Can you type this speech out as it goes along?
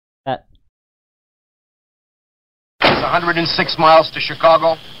It's 106 miles to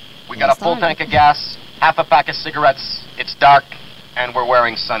Chicago. We got a full tank of gas, half a pack of cigarettes. It's dark, and we're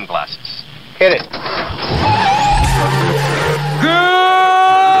wearing sunglasses. Hit it.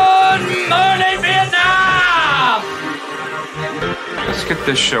 Good morning, Vietnam! Let's get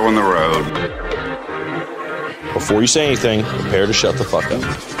this show on the road. Before you say anything, prepare to shut the fuck up.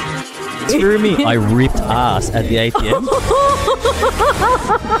 Screw me. I ripped ass at the ATM.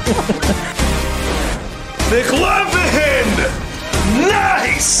 McLovin!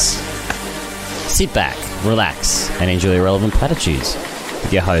 Nice! Sit back, relax, and enjoy Irrelevant Platitudes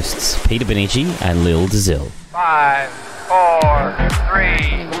with your hosts Peter Benici and Lil Dazil. 5, 4, 3,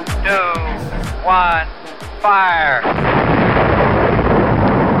 2, 1, fire!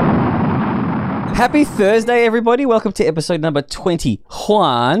 Happy Thursday, everybody. Welcome to episode number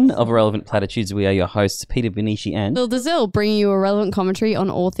 21 of Irrelevant Platitudes. We are your hosts, Peter Benici and Lil Dazil, bringing you a relevant commentary on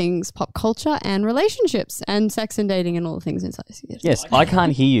all things pop culture and relationships and sex and dating and all the things inside. Yes, I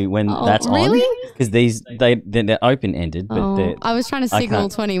can't hear you when that's really? on because they're open-ended. But I was trying to signal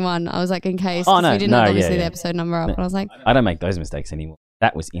 21. I was like, in case Oh, no, we didn't no, have obviously yeah. the episode number up. But I was like, I don't make those mistakes anymore.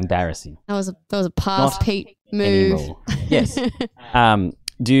 That was embarrassing. that was a past Not Pete move. Anymore. Yes.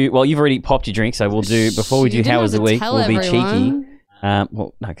 Well, you've already popped your drink, so we'll do, before we do You didn't How Was have the to Week, tell we'll be everyone. cheeky.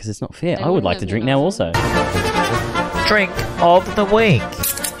 Well, no, because it's not fair. They I would wouldn't like to have drink known. now also. Drink of the week.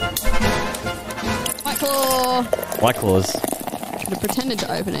 White Claw. White Claws. Should have pretended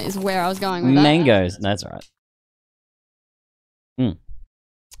to open it is where I was going with that. Mangoes. No, that's all right.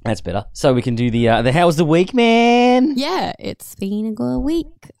 That's better. So we can do the How Was the Week, man? Yeah, it's been a good week.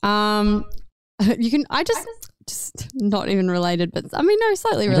 You can, just not even related, but I mean, no,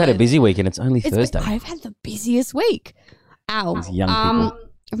 slightly You've related. had a busy week and it's only Thursday. I've had the busiest week. Ow. These young people.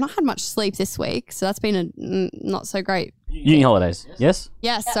 I've not had much sleep this week, so that's been a not so great. Uni holidays, yes?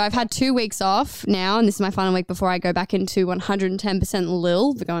 Yes, so I've had 2 weeks off now, and this is my final week before I go back into 110%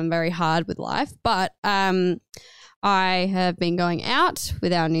 Lil. We're going very hard with life, but I have been going out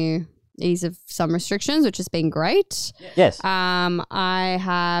with our new ease of some restrictions, which has been great. Yes. I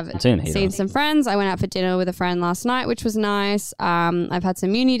have turn the heat seen on. some friends. I went out for dinner with a friend last night, which was nice. I've had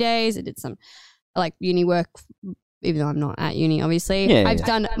some uni days. I did some uni work, even though I'm not at uni, obviously. Yeah, I've yeah.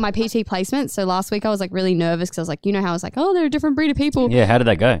 done my PT placement. So last week I was really nervous because I was like, how I was like, oh, they're a different breed of people. Yeah, how did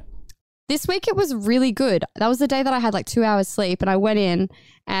that go? This week it was really good. That was the day that I had 2 hours sleep, and I went in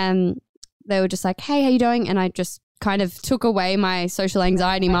and they were just like, hey, how you doing? And I just kind of took away my social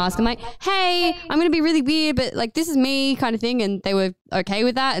anxiety mask. I'm like, hey, I'm going to be really weird, but this is me kind of thing. And they were okay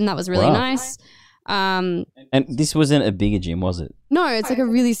with that. And that was really Wow. nice. And this wasn't a bigger gym, was it? No, it's a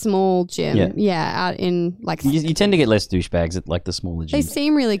really small gym. Yeah. Out in You tend to get less douchebags at the smaller they gyms.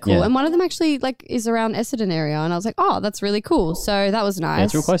 seem really cool. Yeah. And one of them actually is around Essendon area. And I was like, oh, that's really cool. So that was nice. Yeah,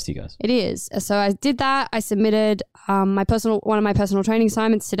 it's real close to you guys. It is. So I did that. I submitted one of my personal training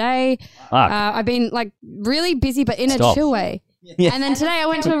assignments today. Fuck. I've been really busy, but in Stop. a chill way. Yeah. And then today I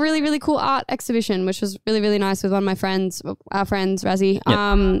went to a really, really cool art exhibition, which was really, really nice with one of my friends, our friends, Razzie.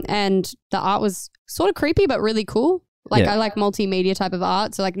 Yep. And the art was sort of creepy, but really cool. Yeah. I like multimedia type of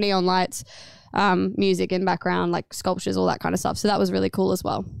art. So neon lights, music in background, sculptures, all that kind of stuff. So that was really cool as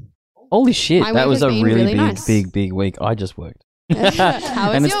well. Holy shit, My that week was has a been really really nice. big week. I just worked. How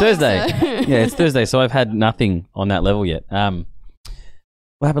was And it's your Thursday. week, sir? Yeah, it's Thursday, so I've had nothing on that level yet.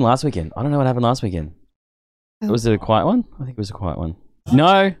 What happened last weekend? I don't know what happened last weekend. Was it a quiet one? I think it was a quiet one.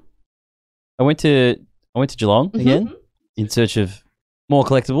 No. I went to Geelong again in search of more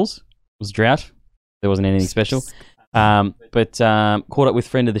collectibles. It was drought. There wasn't anything special. But caught up with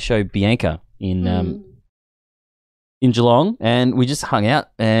friend of the show, Bianca, in Geelong, and we just hung out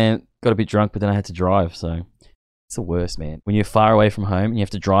and got a bit drunk, but then I had to drive, so it's the worst, man. When you're far away from home and you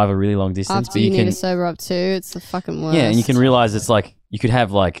have to drive a really long distance, After you need to sober up too, it's the fucking worst. yeah, and you can realize it's you could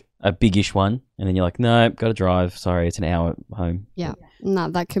have a big-ish one, and then you're like, no, got to drive. Sorry, it's an hour home. Yeah. No,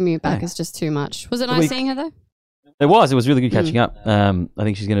 that commute back is just too much. Was it nice seeing her though? It was really good catching up. I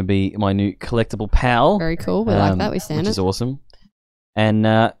think she's going to be my new collectible pal. Very cool. We like that. We stand which it. is awesome. And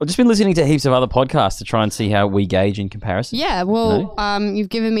I've just been listening to heaps of other podcasts to try and see how we gauge in comparison. Yeah, well, you've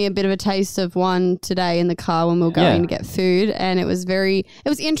given me a bit of a taste of one today in the car when we were going to get food, and it was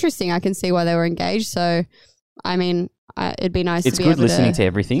interesting. I can see why they were engaged. So, I mean, it'd be nice. It's to be good able listening to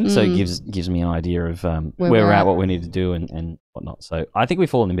everything, so it gives me an idea of where we're at, what we need to do, and whatnot. So I think we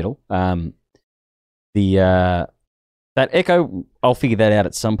fall in the middle. That echo, I'll figure that out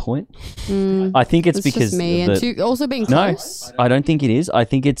at some point. I think it's because just me and also being close. No, I don't think it is. I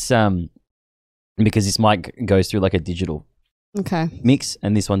think it's because this mic goes through a digital mix,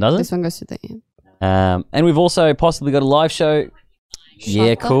 and this one doesn't. This one goes through the. And we've also possibly got a live show. Shut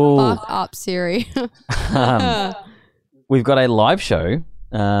the cool. fuck up, Siri. we've got a live show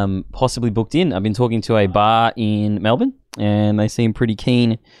possibly booked in. I've been talking to a bar in Melbourne, and they seem pretty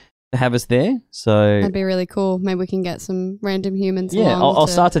keen to have us there. So That'd be really cool. Maybe we can get some random humans. yeah, along I'll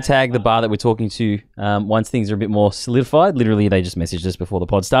to- start to tag the bar that we're talking to once things are a bit more solidified. Literally, they just messaged us before the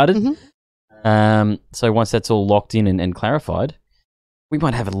pod started. Mhm. So once that's all locked in and clarified, we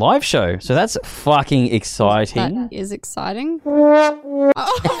might have a live show. So that's fucking exciting. That is exciting. Oh,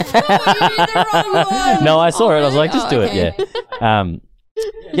 you did the wrong one. No, I saw it. I was Oh, like, just do okay. it. Yeah.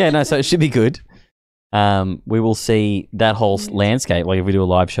 Yeah, no, so it should be good. We will see that whole landscape. Like if we do a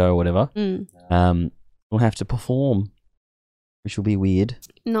live show or whatever, Mm, we'll have to perform, which will be weird.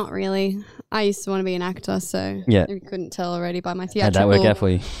 not really. I used to want to be an actor, so Yeah. you couldn't tell already by my How'd theatrical. that work out for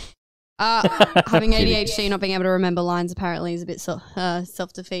you? Having Kidding. ADHD, not being able to remember lines, apparently is a bit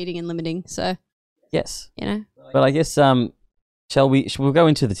self-defeating and limiting. So Yes. you know, But I guess shall we go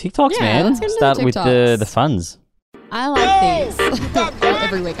into the TikToks, Yeah, man? let's get into Start the with TikToks. the funs. I like these.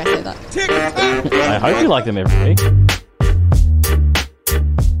 Every week I say that. I hope you like them every week.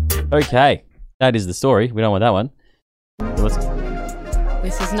 Okay, that is the story. We don't want that one. So let's-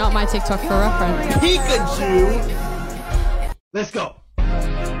 This is not my TikTok for reference. Pikachu. Let's go.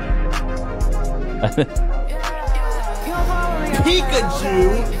 Pikachu.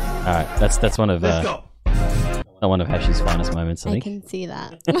 All right, that's one of Let's go. one of Hash's finest moments, I I think. can see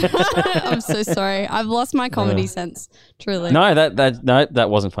that. I'm so sorry. I've lost my comedy sense. Truly. No, that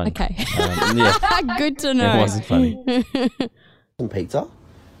wasn't funny. Okay. Yeah, Good to know. it wasn't funny. Some pizza?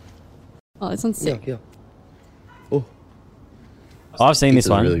 Oh, this one's sick. Yeah. I've seen this Pizza's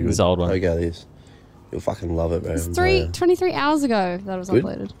one. really good. This old one. Okay, this. You'll fucking love it, bro. It's Yeah. 23 hours ago that was Good.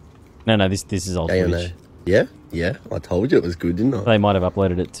 uploaded. No, this is old Yeah, footage. yeah. I told you it was good, didn't I? They might have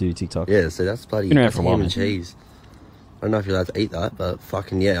uploaded it to TikTok. Yeah, so that's bloody Been around that's for a while, ham man. and cheese. I don't know if you're allowed to eat that, but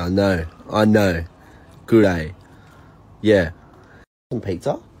fucking yeah, I know. Good, eh? Yeah. Some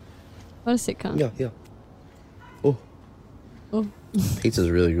pizza? What a sitcom. Yeah. Oh. Pizza's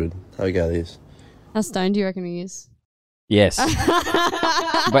really good. Okay, this. How stoned do you reckon he is? Yes.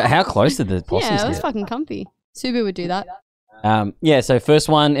 But how close did the possums Yeah, it was get? fucking comfy. Subu would do that. Yeah, so first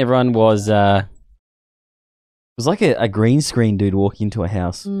one, everyone was like a green screen dude walking into a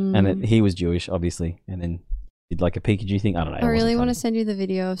house, and he was Jewish, obviously, and then did like a Pikachu thing. I don't know. I really want to send you the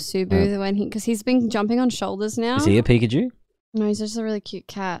video of Subu when because he's been jumping on shoulders now. Is he a Pikachu? No, he's just a really cute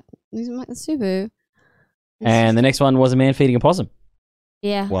cat. He's like Subu. And the next one was a man feeding a possum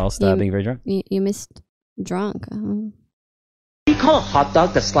Yeah. whilst you, being very drunk. you missed drunk. You call a hot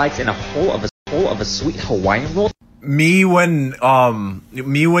dog that slides in a hole of a sweet Hawaiian roll? Me when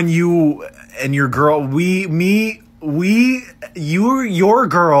you and your girl, you're your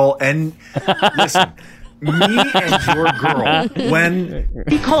girl and listen, me and your girl when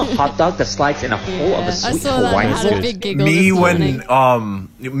You call a hot dog that slides in a hole of a I sweet saw that. Hawaiian I had a roll? big giggle. this morning.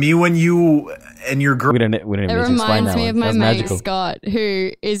 me when you and your girl. We don't even It need to explain reminds that me one. of my That's mate magical. Scott,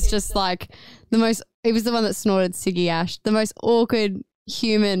 who is just like the most. He was the one that snorted Siggy Ash, the most awkward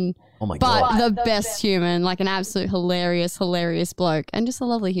human, Oh my but god! the best human, like an absolute hilarious bloke, and just a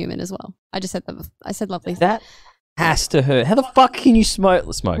lovely human as well. I just said that. I said lovely. That has to hurt. How the fuck can you smoke?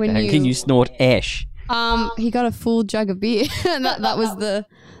 When How you- can you snort ash? He got a full jug of beer. and that was the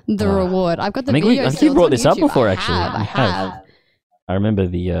reward. I've got the I think video. I think still. you brought It's this on up YouTube. before. I Actually, have. I You have. I remember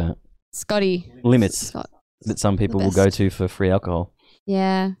the Scotty limits Scott. that some people the will go best. to for free alcohol.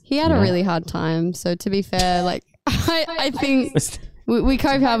 Yeah, he had You a know? really hard time. So to be fair, like I think we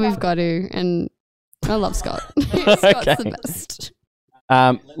cope how we've got to, and I love Scott. Scott's Okay. the best.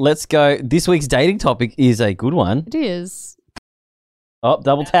 Let's go. This week's dating topic is a good one. It is. Oh,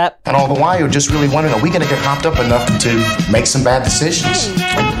 double tap. And all the while, you're just really wondering, are we going to get hopped up enough to make some bad decisions?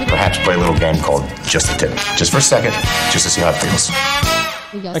 Perhaps play a little game called Just a Tip. Just for a second, just to see how it feels.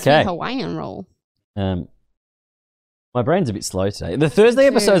 We got Okay. a Hawaiian roll. My brain's a bit slow today. The Thursday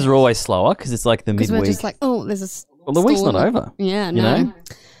too. episodes are always slower because it's like the Because midweek. we're just like, oh, there's a. Well, the week's storm. not over, Yeah, you no. know?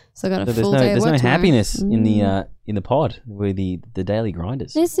 So I got a So there's full no day of there's work no tomorrow. happiness in the pod. We're the daily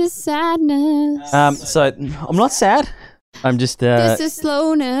grinders. This is sadness. So I'm not sad. I'm just this is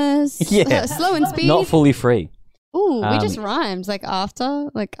slowness. yeah, Slow and speed. not fully free. Ooh, we um, just rhymed like after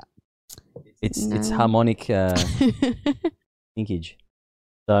like. It's No. harmonic linkage.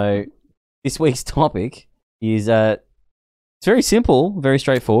 So this week's topic is it's very simple, very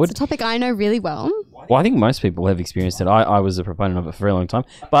straightforward. It's a topic I know really well. Well, I think most people have experienced it. I was a proponent of it for a very long time.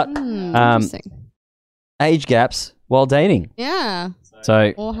 But Interesting. age gaps while dating. Yeah.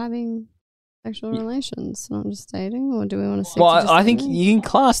 So, Or having sexual relations, not just dating. Or do we want to? well, I think you can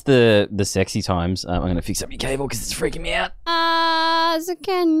class the sexy times. I'm going to fix up your cable because it's freaking me out.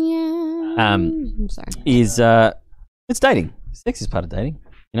 Kenya. Um, I'm sorry. Is the It's dating. Sex is part of dating.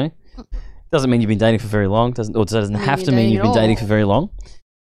 You know, doesn't mean you've been dating for very long. Doesn't have to mean you've been dating for very long.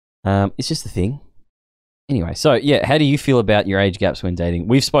 It's just a thing. Anyway, so yeah, how do you feel about your age gaps when dating?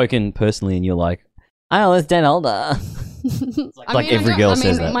 We've spoken personally, and you're like, "Oh, let's date older." Every girl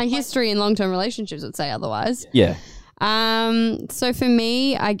says that. My history in long-term relationships would say otherwise. Yeah. So for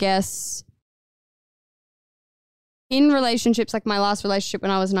me, I guess in relationships, like my last relationship when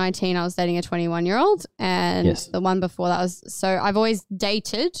I was 19, I was dating a 21-year-old, and the one before that was. So I've always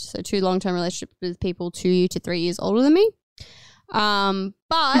dated 2 long-term relationships with people 2 to 3 years older than me. But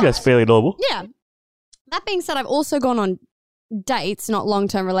I think that's fairly normal. Yeah. That being said, I've also gone on dates, not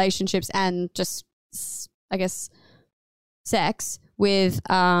long-term relationships, and just, I guess, sex with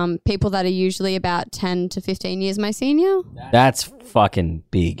people that are usually about 10 to 15 years my senior. That's fucking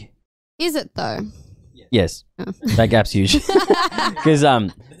big. Is it though? Yes. That gap's huge. Because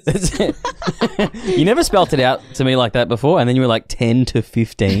you never spelt it out to me like that before, and then you were like 10 to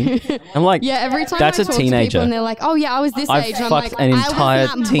 15. I'm like, yeah, every time that's I a talk teenager. to people and they're like, oh yeah, I was this I've age. And I'm fucked like, an I was entire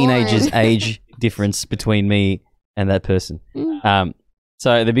that teenager's boring. age difference between me and that person.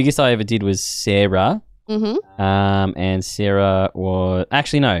 So the biggest I ever did was Sarah. Mm-hmm. And Sarah was...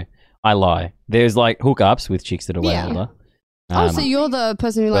 Actually, no. I lie. There's like hookups with chicks that are way older. So you're the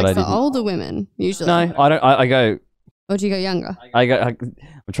person who but likes I the didn't. older women, usually. No, I don't. I go... Or do you go younger? I'm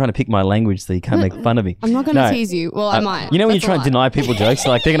trying to pick my language so you can't make fun of me. I'm not going to tease you. Well, I might. You know when you That's try a and lie. deny people jokes?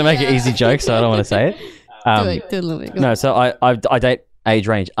 Like, they're going to make an easy joke, so I don't want to say it. No, so I date age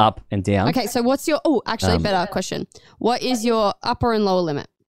range up and down. Okay, so what's your... Oh, actually, better question. What is your upper and lower limit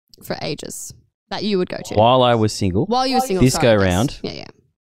for ages that you would go to? While I was single, While you were single, this sorry, go I guess. round, Yeah.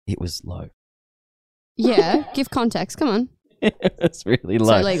 it was low. Yeah, give context. Come on. It's really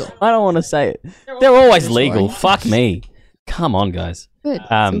low. legal. I don't want to say it. They're always legal. Fuck me. Come on, guys. Good.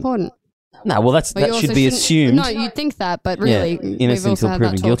 It's important. No, well, that But you should also be shouldn't- assumed. No, you'd think that, but really, yeah, we've innocent also until had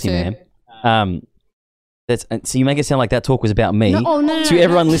proven that talk guilty, too. man. So you make it sound like that talk was about me. No, to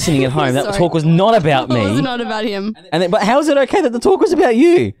everyone listening at home, that Sorry. talk was not about It me. was not about him. And then, but how is it okay that the talk was about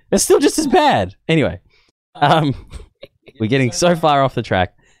you? It's still just as bad. Anyway, we're getting so far off the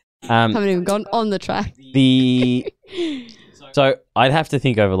track. Haven't even gone on the track. So I'd have to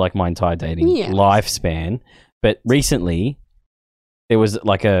think over like my entire dating lifespan. But recently, there was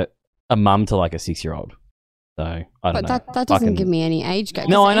like a mum to like a 6-year-old. So I don't know. But that doesn't give me any age gap.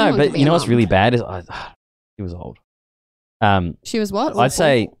 No, 'cause I know, anyone could but be you a know what's mum. really bad is she was old. She was what? I'd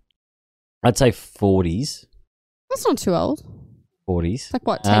say 40s. That's not too old. 40s. Like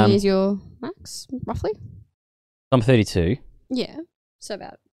what? 10 years your max, roughly? I'm 32. Yeah. So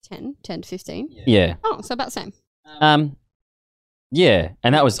about 10 to 15. Yeah. Oh, so about the same. Yeah,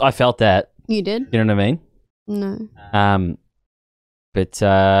 and that was I felt that. You did? You know what I mean? No. But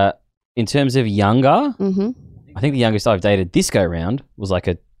in terms of younger, Mm-hmm. I think the youngest I've dated this go round was like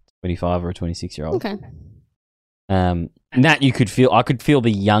a 25 or a 26-year-old. Okay. And that I could feel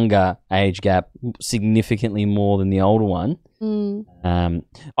the younger age gap significantly more than the older one. Mm.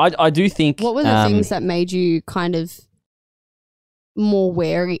 I do think. What were the things that made you kind of more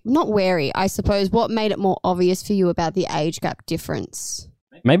wary? Not wary, I suppose. What made it more obvious for you about the age gap difference?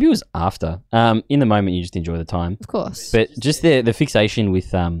 Maybe it was after. In the moment, you just enjoy the time. Of course. But just the fixation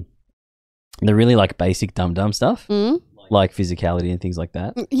with the really like basic dumb stuff, like physicality and things like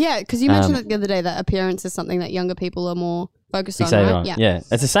that. Yeah, because you mentioned it the other day that appearance is something that younger people are more focused on, Fixated right? on. Yeah,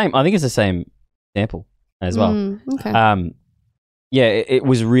 it's the same. I think it's the same sample as well. Okay. Yeah, it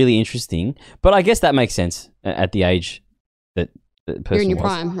was really interesting, but I guess that makes sense at the age that the person You're in your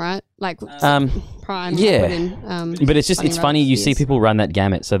was. prime, right? Like prime. Yeah. Within, But it's just, it's funny, you see years. people run that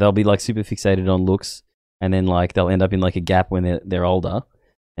gamut. So they'll be like super fixated on looks and then like they'll end up in like a gap when they're older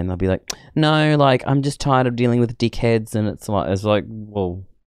and they'll be like, no, like I'm just tired of dealing with dickheads. And it's like, well,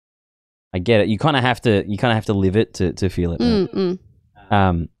 I get it. You kind of have to live it to feel it.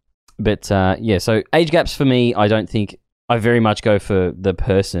 Right? But yeah, so age gaps for me, I don't think I very much go for the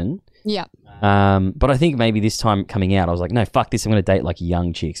person. Yeah. But I think maybe this time coming out, I was like, no, fuck this. I'm going to date like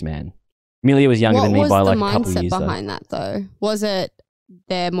young chicks, man. Amelia was younger than me by like a couple of What was the years. mindset behind that though? Was it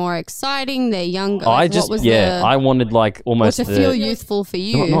they're more exciting, they're younger? I Like, just, what was I wanted like almost to feel youthful for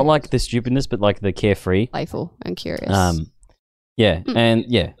you. Not like the stupidness, but like the carefree. Playful and curious. Yeah. And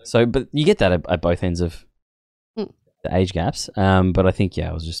yeah. So, but you get that at both ends of the age gaps. But I think,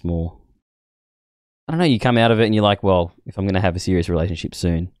 I was just more, I don't know, you come out of it and you're like, well, if I'm going to have a serious relationship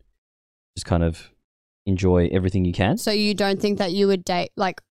soon, just kind of enjoy everything you can. So you don't think that you would date,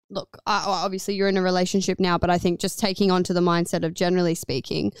 like, look, obviously you're in a relationship now, but I think just taking on to the mindset of generally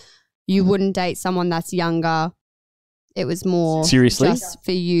speaking, you wouldn't date someone that's younger. It was more Seriously? just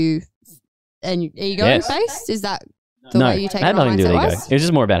for you and ego based. Is that the no, way you it take had it on nothing to do with ego. mindset-wise? It was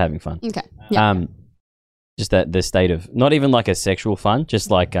just more about having fun. Okay. Yeah. Just that the state of not even like a sexual fun, just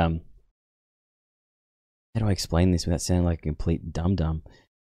like how do I explain this without sounding like a complete dum-dum?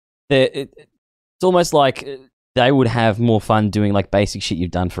 It's almost like they would have more fun doing like basic shit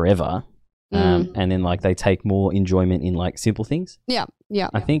you've done forever, and then like they take more enjoyment in like simple things. Yeah.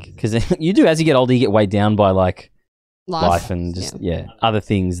 I think because you do as you get older, you get weighed down by like life and just other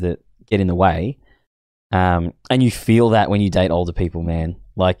things that get in the way, and you feel that when you date older people, man.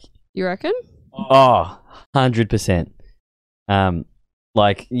 Like You reckon? 100%.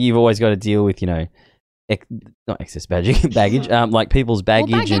 Like you've always got to deal with not excess baggage, like people's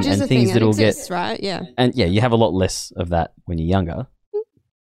baggage, is and a things thing that'll exists, get right? Yeah. and you have a lot less of that when you're younger,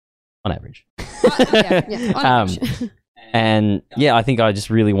 on average. On average. And I think I just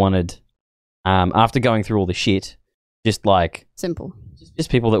really wanted, after going through all the shit, just like simple, just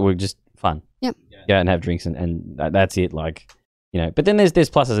people that were just fun. Yep. Go out and have drinks and that's it. Like, but then there's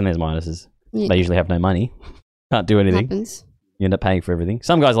pluses and there's minuses. Yeah. They usually have no money, can't do anything. Happens. You end up paying for everything.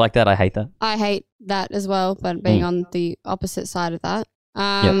 Some guys like that. I hate that. I hate that as well, but being on the opposite side of that.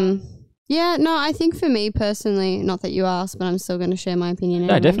 Yeah, no, I think for me personally, not that you asked, but I'm still going to share my opinion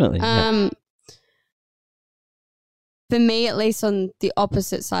anyway. No, definitely. For me, at least on the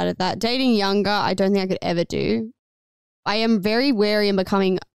opposite side of that, dating younger, I don't think I could ever do. I am very wary and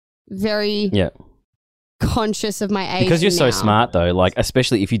becoming very conscious of my age. Because you're so now. smart though, like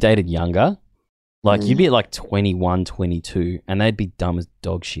especially if you dated younger, like you'd be at like 21, 22 and they'd be dumb as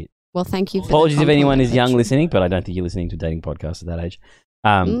dog shit. Well, thank you for Apologies the if anyone compliment, is young Rachel. listening, but I don't think you're listening to a dating podcast at that age.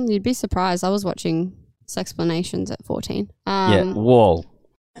 You'd be surprised. I was watching Sexplanations at 14. Whoa.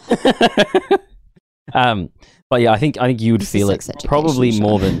 But I think you would feel it probably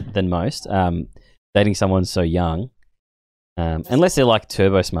more than most. Dating someone so young, unless they're like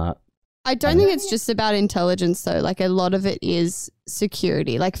turbo smart. I don't think it's just about intelligence though. Like a lot of it is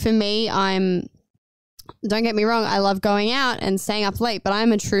security. Like for me, don't get me wrong, I love going out and staying up late, but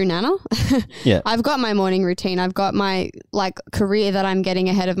I'm a true nana. I've got my morning routine. I've got my career that I'm getting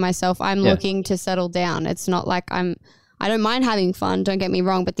ahead of myself. I'm looking to settle down. It's not like I don't mind having fun, don't get me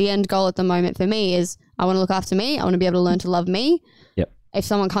wrong, but the end goal at the moment for me is I want to look after me. I want to be able to learn to love me. Yep. If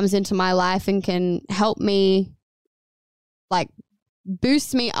someone comes into my life and can help me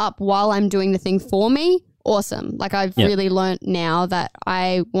boost me up while I'm doing the thing for me, awesome. Like I've really learned now that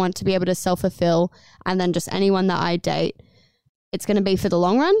I want to be able to self-fulfill, and then just anyone that I date, it's going to be for the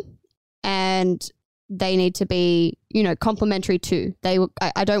long run, and they need to be, complementary too.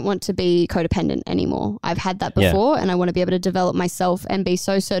 I don't want to be codependent anymore. I've had that before and I want to be able to develop myself and be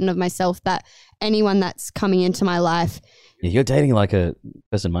so certain of myself that anyone that's coming into my life. Yeah, you're dating like a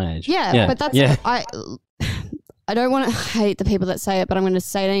person my age. Yeah. But that's, I don't want to hate the people that say it, but I'm going to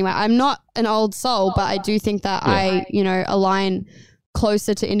say it anyway. I'm not an old soul, but I do think that I, align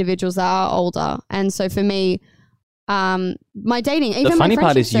closer to individuals that are older. And so for me, my dating, even the funny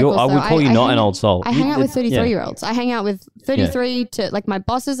part is I would call you not an old soul. I hang out with 33-year-olds. I hang out with 33 to my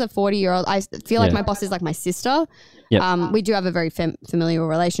boss is a 40-year-old. I feel like my boss is like my sister. Yep. We do have a very familial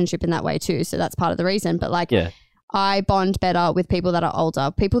relationship in that way too. So that's part of the reason. But I bond better with people that are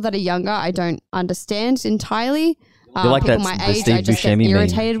older. People that are younger, I don't understand entirely. You're like people that, my the age, Steve I just get Buscemi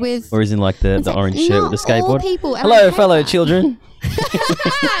irritated meme. with. Or is in like the orange shirt with the skateboard. People, hello, fellow children.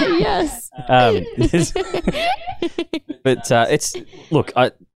 Yes. But it's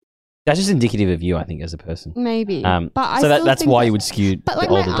that's just indicative of you, I think, as a person. Maybe. But I that's why you would skew. But the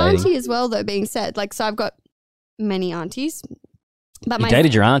my older auntie dating. as well, though, being said, so I've got many aunties. But You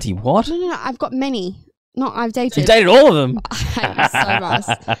dated your auntie? What? No, I've got many. No, I've dated. You dated all of them. I hate you so much.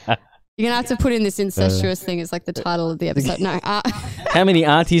 You're gonna have to put in this incestuous thing as the title of the episode. No. How many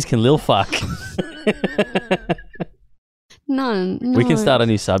aunties can Lil fuck? None. We can start a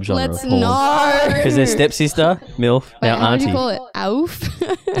new subgenre Let's of porn. no. Because there's stepsister, MILF, Wait, now how auntie. would you call it? Alf?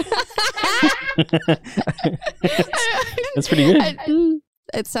 That's pretty good.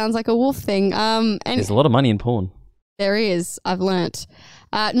 It sounds like a wolf thing. And There's a lot of money in porn. there is. I've learnt.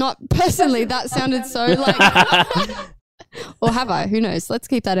 Not personally. That sounded so or have I? Who knows? Let's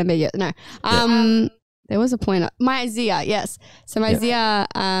keep that ambiguous. No. There was a point. My Zia, yes. So my Zia,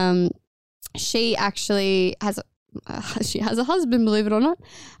 she actually has she has a husband, believe it or not.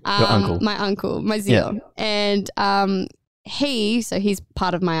 Your uncle. My uncle, my Zia. And he's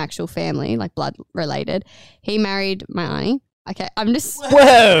part of my actual family, blood related. He married my auntie. Okay, I'm just...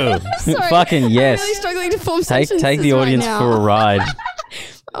 Whoa! Sorry, Fucking yes. I'm really struggling to form sentences Take the audience right for a now. ride.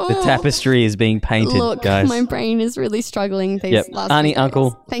 The tapestry is being painted, Look, guys. my brain is really struggling these last Auntie, few days.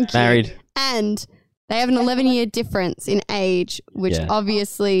 uncle, Thank you. married. And they have an 11-year difference in age, which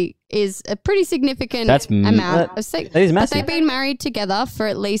obviously is a pretty significant That's amount of sex. that is But massive. they've been married together for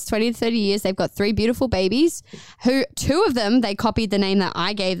at least 20 to 30 years. They've got 3 beautiful babies. Who 2 of them, they copied the name that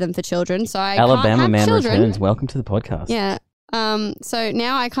I gave them for children. So I Alabama can't have man children. returns. Welcome to the podcast. Yeah. So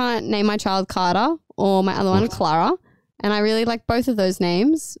now I can't name my child Carter or my other one Clara. And I really like both of those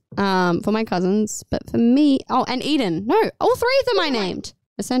names for my cousins. But for me, and Eden. No, all 3 of them I named,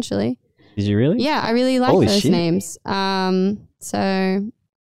 essentially. Did you really? Yeah, I really like Holy those shit. names. So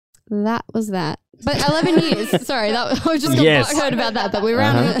that was that. But 11 years. Sorry, I was just Yes. heard about that, but we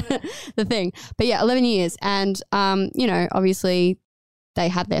ran the thing. But yeah, 11 years. And, obviously they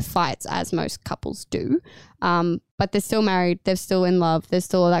had their fights as most couples do. But they're still married. They're still in love. There's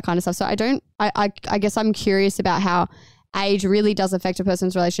still all that kind of stuff. So I guess I'm curious about how age really does affect a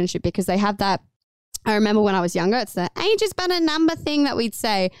person's relationship because they have that. I remember when I was younger, it's the age is but a number thing that we'd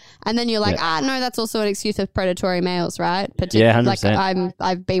say. And then you're like, no, that's also an excuse of predatory males, right? Yeah, 100%. Like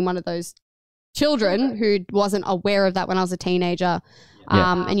I've been one of those children who wasn't aware of that when I was a teenager.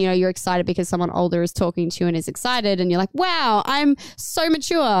 And you're excited because someone older is talking to you and is excited and you're like, wow, I'm so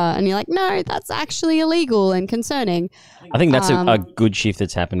mature. And you're like, no, that's actually illegal and concerning. I think that's a good shift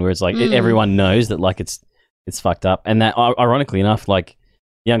that's happened where it's like everyone knows that like it's fucked up. And that ironically enough, like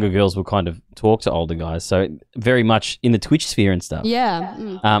younger girls will kind of talk to older guys. So very much in the Twitch sphere and stuff. Yeah.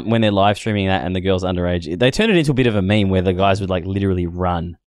 When they're live streaming that and the girls underage, they turn it into a bit of a meme where the guys would like literally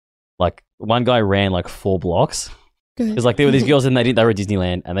run. Like one guy ran like 4 blocks. Because like there were these girls and they were at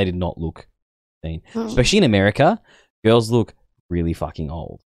Disneyland and they did not look 16. Especially in America, girls look really fucking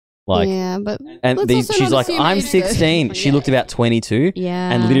old. Like, yeah, but and she's like, I'm 16. She looked about 22.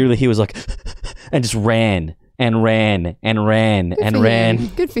 Yeah. And literally he was like, and just ran and ran and ran and ran.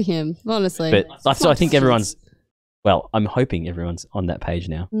 Good for him, honestly. But so I think everyone's, well, I'm hoping everyone's on that page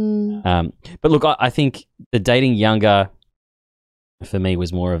now. But look, I think the dating younger for me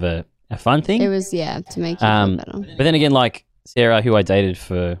was more of a fun thing. It was, to make you feel better. But then again, like Sarah, who I dated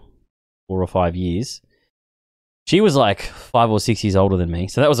for 4 or 5 years, she was like 5 or 6 years older than me.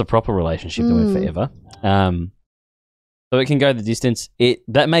 So that was a proper relationship that went forever. So it can go the distance.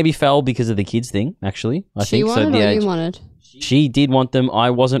 That maybe fell because of the kids thing, actually. I think. She wanted or you wanted? She did want them. I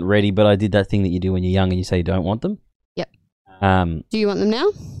wasn't ready, but I did that thing that you do when you're young and you say you don't want them. Yep. Do you want them now?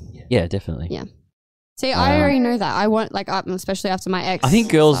 Yeah, definitely. Yeah. See, I already know that. I want, like, especially after my ex. I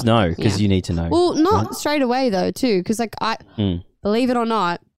think girls know because you need to know. Well, not straight away though, too, because like believe it or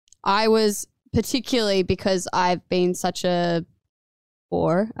not, I was particularly because I've been such a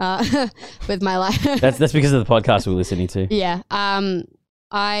bore with my life. That's because of the podcast we're listening to. Yeah.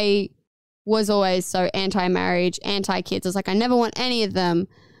 I was always so anti-marriage, anti-kids. I was like, I never want any of them.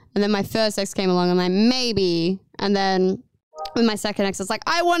 And then my first ex came along and I'm like, maybe. And then with my second ex, it's like,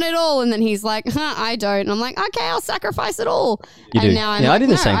 I want it all. And then he's like, I don't. And I'm like, okay, I'll sacrifice it all. Now I'm like, I did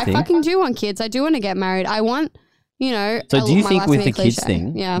the same thing. I fucking do want kids. I do want to get married. I want, So do you think with the kids cliche.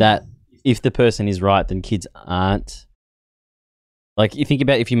 thing that if the person is right, then kids aren't? Like, you think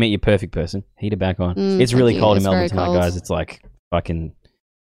about if you meet your perfect person, heat it back on. It's really cold in Melbourne tonight, guys. It's like fucking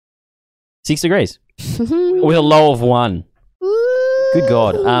 6 degrees with a low of 1. Good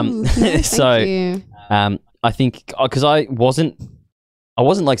God. So, I think because I wasn't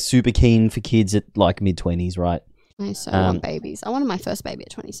like super keen for kids at like mid-20s, right? I so want babies. I wanted my first baby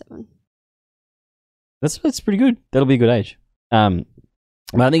at 27. That's pretty good. That'll be a good age. But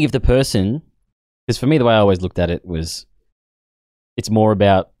I think if the person, because for me the way I always looked at it was, it's more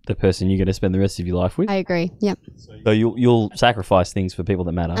about the person you're going to spend the rest of your life with. I agree. Yep. So you'll sacrifice things for people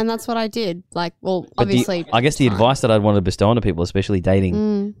that matter. And that's what I did. Like, well, But obviously. I guess the advice that I'd want to bestow on people, especially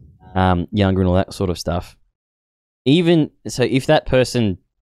dating younger and all that sort of stuff, even so, if that person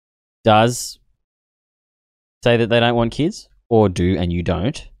does say that they don't want kids or do and you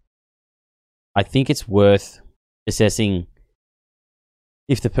don't, I think it's worth assessing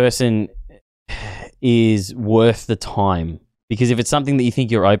if the person is worth the time. Because if it's something that you think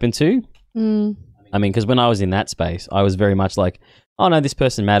you're open to, I mean, because when I was in that space, I was very much like, oh no, this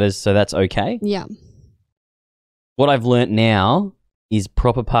person matters, so that's okay. Yeah. What I've learnt now is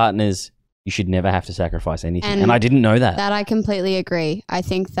proper partners, you should never have to sacrifice anything. And I didn't know that. That I completely agree. I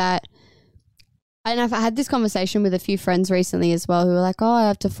think that, and I've had this conversation with a few friends recently as well who were like, oh, I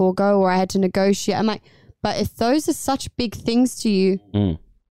have to forego or I had to negotiate. I'm like, but if those are such big things to you,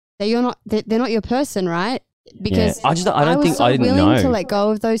 that they're not your person, right? Because I was so willing to let go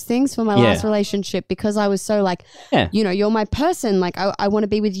of those things for my last relationship because I was so like, you're my person. Like I want to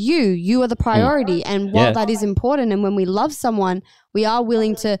be with you. You are the priority. And while that is important, and when we love someone, we are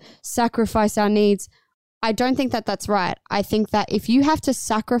willing to sacrifice our needs. I don't think that that's right. I think that if you have to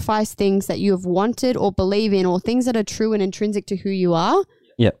sacrifice things that you have wanted or believe in or things that are true and intrinsic to who you are,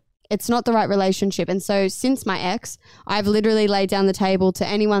 it's not the right relationship. And so since my ex, I've literally laid down the table to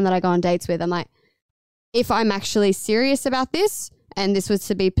anyone that I go on dates with. I'm like, if I'm actually serious about this and this was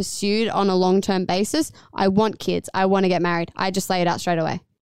to be pursued on a long-term basis, I want kids. I want to get married. I just lay it out straight away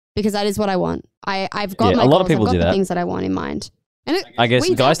because that is what I want. I've got my a lot goals. of people I've got do the that. things that I want in mind. And I guess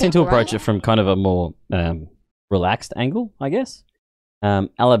we guys date tend to people, approach right? it from kind of a more relaxed angle, I guess.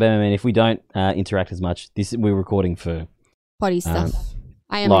 Alabama, man, if we don't interact as much, we're recording for Potty stuff.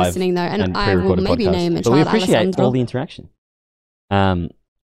 I am live listening though, and I will pre-recorded maybe podcasts. name a But child we appreciate Alessandro. all the interaction.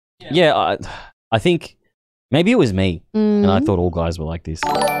 I think maybe it was me, and I thought all guys were like this.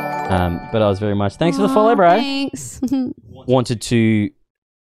 But I was very much thanks for the follow, bro. Thanks. Wanted to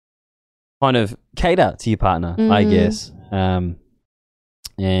kind of cater to your partner, I guess. And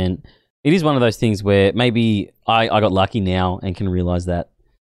it is one of those things where maybe I got lucky now and can realize that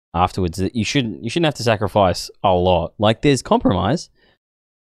afterwards that you shouldn't have to sacrifice a lot. Like there's compromise,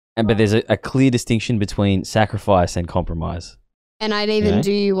 but there's a clear distinction between sacrifice and compromise. And I'd even Yeah.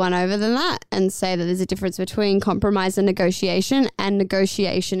 do you one over than that and say that there's a difference between compromise and negotiation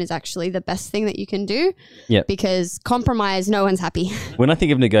is actually the best thing that you can do. Yep. Because compromise, no one's happy. When I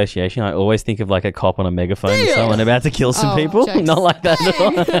think of negotiation, I always think of like a cop on a megaphone with someone about to kill some Oh, people. jokes. Not like that at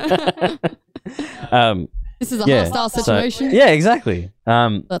all. This is a hostile situation. Yeah, exactly.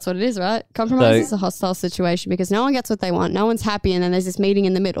 That's what it is, right? Compromise So- is a hostile situation because no one gets what they want. No one's happy and then there's this meeting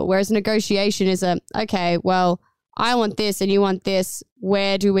in the middle. Whereas negotiation is okay, well, I want this and you want this.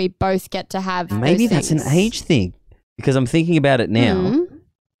 Where do we both get to have Maybe those that's an things? age thing because I'm thinking about it now, Mhm.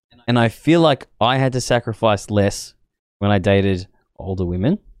 and I feel like I had to sacrifice less when I dated older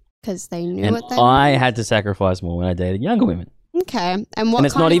women, Because they knew and what they I had to sacrifice more when I dated younger women. Okay. And what And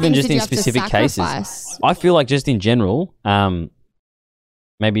it's kind not of even things just did you in have to specific cases. sacrifice? I feel like just in general,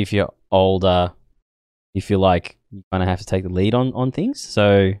 maybe if you're older, you feel like you kind of have to take the lead on things.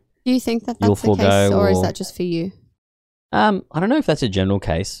 So Do you think that You'll that's the case forego or is or- that just for you? I don't know if that's a general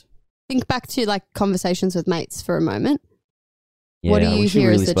case. Think back to like conversations with mates for a moment. Yeah, What do I you wish we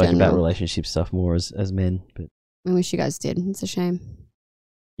hear as really the spoke about general? relationship stuff more as men, but I wish you guys did. It's a shame.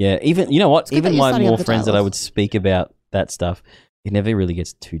 yeah, even you know what? It's good that Even you're my starting more up the friends that I dialogue. would speak about that stuff, it never really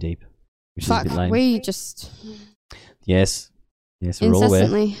gets too deep, which Fuck, is a bit lame. we just Yes, we're all aware.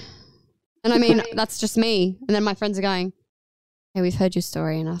 incessantly. And I mean, that's just me. And then my friends are going, hey, we've heard your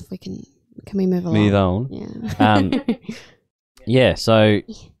story enough. Can we move along? Move on. Yeah. Yeah, so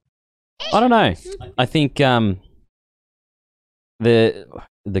I don't know. I think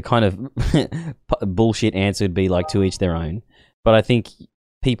the kind of bullshit answer would be like to each their own. But I think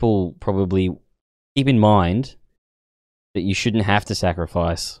people probably keep in mind that you shouldn't have to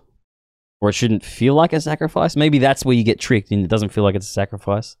sacrifice, or it shouldn't feel like a sacrifice. Maybe that's where you get tricked and it doesn't feel like it's a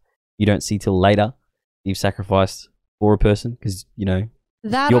sacrifice. You don't see till later you've sacrificed for a person because, you know,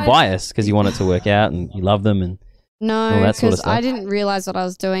 you're biased because you want it to work out and you love them and all No, that sort of because I stuff. didn't realize what I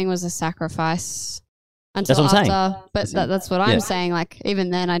was doing was a sacrifice until That's what I'm after. saying. But that's what Yeah. I'm saying. Like, even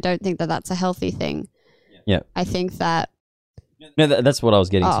then, I don't think that that's a healthy thing. Yeah. I think that. No, that's what I was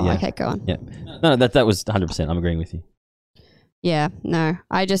getting to. Oh, Yeah. okay, go on. Yeah. No, that was 100%. I'm agreeing with you. Yeah, no.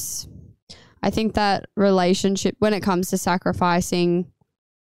 I think that relationship, when it comes to sacrificing,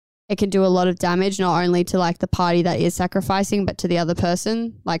 it can do a lot of damage, not only to like the party that is sacrificing, but to the other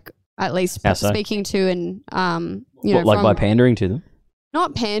person. Like, at least How so? speaking to and, you know, What, like by from- pandering to them?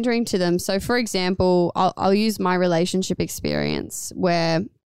 not pandering to them. So, for example, I'll use my relationship experience where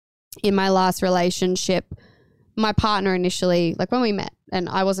in my last relationship, my partner initially, like when we met, and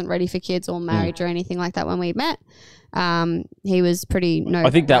I wasn't ready for kids or marriage or anything like that when we met, he was pretty no I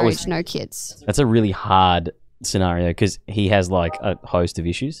think that marriage, was- no kids. That's a really hard scenario because he has like a host of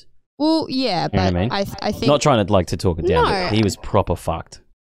issues. Well, yeah, You know but what I mean? I think Not trying to like to talk it down, No. but he was proper fucked.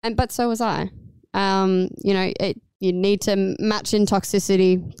 but so was I. You know, you need to match in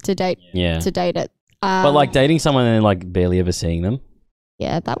toxicity to date Yeah. it. But like dating someone and like barely ever seeing them,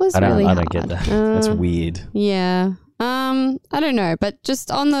 yeah, that was I don't really hard. get that. That's weird. Yeah. I don't know, but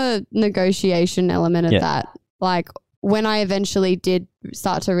just on the negotiation element of Yeah. that, like when I eventually did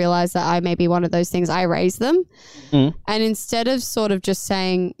start to realize that I may be one of those things, I raised them. Mm. And instead of sort of just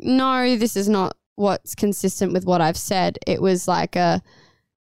saying, no, this is not what's consistent with what I've said, it was like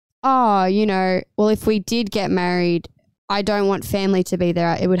you know, well, if we did get married, I don't want family to be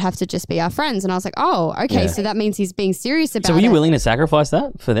there. It would have to just be our friends. And I was like, oh, okay. Yeah. So that means he's being serious about it. So were you willing to sacrifice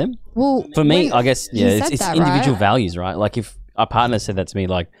that for them? Well, For me, when I guess, he yeah, said it's that, individual right? values, right? Like if a partner said that to me,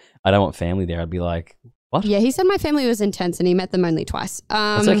 like, I don't want family there, I'd be like, what? Yeah, he said my family was intense and he met them only twice.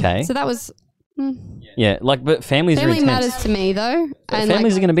 That's okay. So that was... Yeah, like, but families are Family intense. matters to me though. And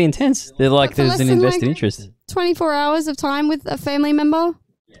Families like are going to be intense. They're like, for there's less an than, invested like, interest. 24 hours of time with a family member,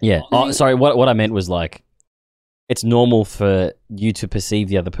 Yeah. Oh, sorry. What I meant was like, it's normal for you to perceive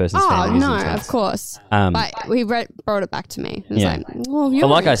the other person's family as no, intense. of course. But he brought it back to me. It was yeah. like, well, you're But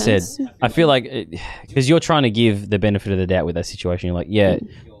like I said, intense. I feel like because you're trying to give the benefit of the doubt with that situation. You're like, yeah,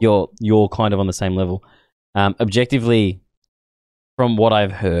 you're kind of on the same level. Objectively, from what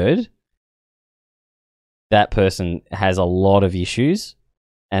I've heard, that person has a lot of issues,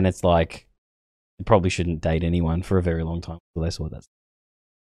 and it's like you probably shouldn't date anyone for a very long time until they sort that.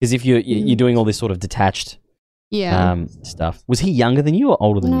 Because if you're doing all this sort of detached stuff, was he younger than you or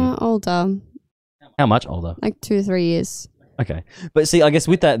older than you? No, older. How much older? Like 2 or 3 years. Okay, but see, I guess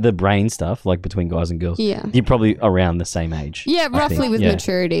with that the brain stuff, like between guys and girls, Yeah. you're probably around the same age. Yeah, I roughly think. with Yeah.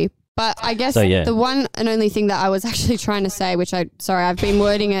 maturity. But I guess So, yeah. the one and only thing that I was actually trying to say, which I've been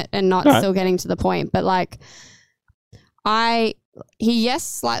wording it and not All right. still getting to the point, but like he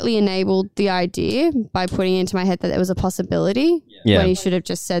slightly enabled the idea by putting into my head that there was a possibility when he should have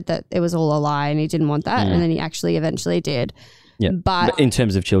just said that it was all a lie and he didn't want that, and then he actually eventually did. Yeah, But in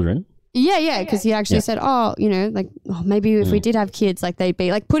terms of children, yeah, because he actually said, maybe if we did have kids, like they'd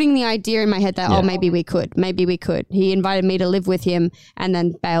be like putting the idea in my head that, maybe we could. He invited me to live with him and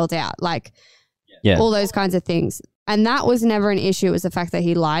then bailed out, like all those kinds of things. And that was never an issue. It was the fact that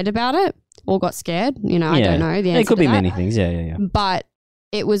he lied about it or got scared. I don't know the answer It could to be that. many things. Yeah. But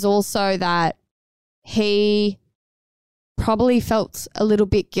it was also that he probably felt a little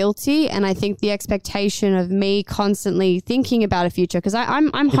bit guilty, and I think the expectation of me constantly thinking about a future, because I'm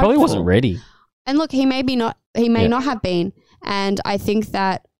He probably hopeful. wasn't ready. And look, he may not have been, and I think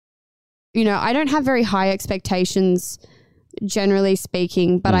that I don't have very high expectations generally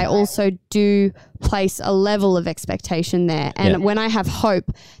speaking, but I also do place a level of expectation there, and when I have hope,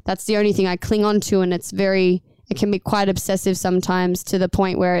 that's the only thing I cling on to, and it can be quite obsessive sometimes to the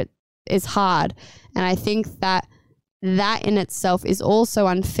point where it is hard. And I think that in itself is also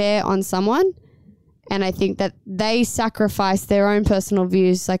unfair on someone. And I think that they sacrifice their own personal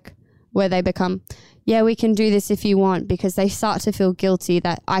views, like where they become, we can do this if you want, because they start to feel guilty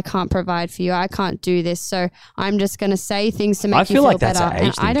that I can't provide for you. I can't do this. So I'm just going to say things to make you feel like that's better. an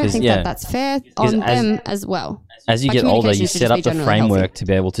age And I thing, don't 'cause, think that that's fair on them as well. As you Like, get older, you communication should set just up be the generally framework healthy. to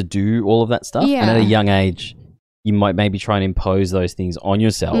be able to do all of that stuff. And at a young age, you might maybe try and impose those things on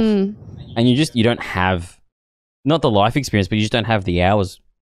yourself. And you don't have, not the life experience, but you just don't have the hours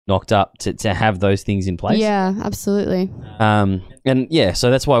knocked up to have those things in place. Yeah, absolutely.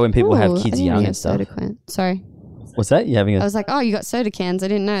 So that's why when people have kids young and stuff. Sorry. What's that? You having I was like, oh, you got soda cans. I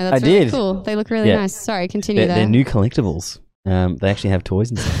didn't know. That's I really did. cool. They look really Yeah. nice. Sorry, continue they're new collectibles. They actually have toys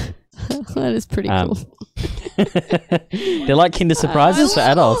inside. That is pretty cool. They're like Kinder Surprises for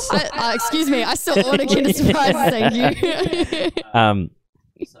adults. Excuse me, I still order Kinder Surprises, thank you.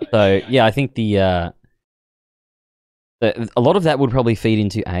 So yeah, I think a lot of that would probably feed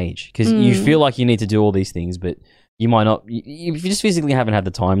into age, because you feel like you need to do all these things, but you might not. You just physically haven't had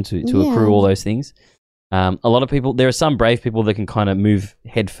the time to accrue all those things. A lot of people, there are some brave people that can kind of move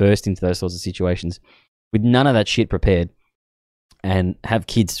head first into those sorts of situations with none of that shit prepared, and have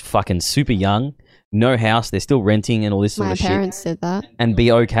kids fucking super young, no house, they're still renting and all this sort My of shit. My parents did that. And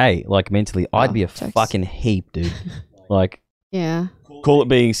be okay, like mentally. I'd be a fucking heap, dude. Like, yeah. Call it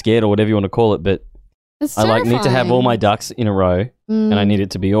being scared or whatever you want to call it, but It's I like need to have all my terrifying. ducks in a row, and I need it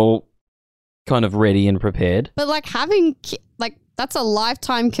to be all kind of ready and prepared. But like having that's a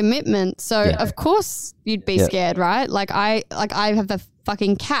lifetime commitment. So of course you'd be scared, right? Like I have a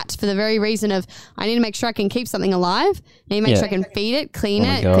fucking cat for the very reason of I need to make sure I can keep something alive. I need to make sure I can feed it, clean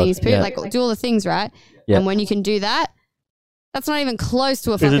it, God. clean his poop, Yeah. like do all the things, right? Yeah. And when you can do that, that's not even close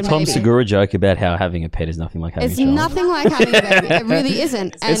to a There's fucking a Tom baby. Segura joke about how having a pet is nothing like having It's a child. nothing like having a baby. It really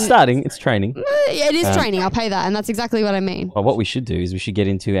isn't. And It's starting. It's training. It is training. I'll pay that, and that's exactly what I mean. Well, what we should do is we should get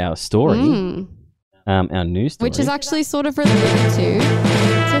into our story, our news story. Which is actually sort of related to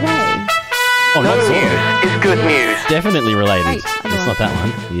today. oh, not sort of. It's good news. Definitely related. Right, It's other not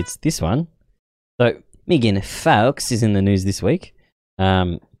that one. It's this one. So Megan Fox is in the news this week.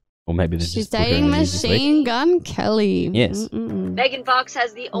 Or maybe they've She's just put her in dating the news this week. Machine Gun Kelly. Yes. Megan Fox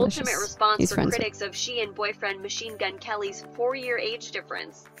has the ultimate Delicious. response He's for friends with- critics of she and boyfriend Machine Gun Kelly's 4-year age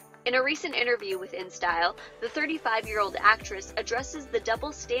difference. In a recent interview with InStyle, the 35-year-old actress addresses the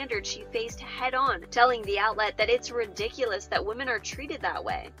double standard she faced head-on, telling the outlet that it's ridiculous that women are treated that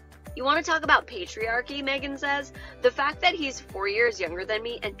way. You want to talk about patriarchy, Megan says? The fact that he's 4 years younger than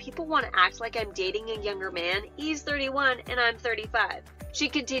me and people want to act like I'm dating a younger man, he's 31 and I'm 35. She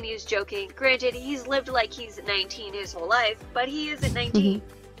continues joking, granted he's lived like he's 19 his whole life, but he isn't 19.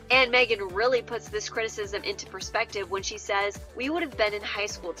 And Megan really puts this criticism into perspective when she says, "We would have been in high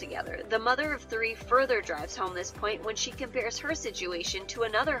school together." The mother of three further drives home this point when she compares her situation to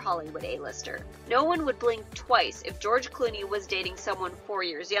another Hollywood A-lister. "No one would blink twice if George Clooney was dating someone 4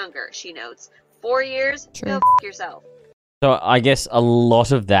 years younger," she notes. 4 years? True. Go f*** yourself. So I guess a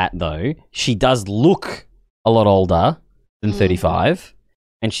lot of that, though, she does look a lot older than 35,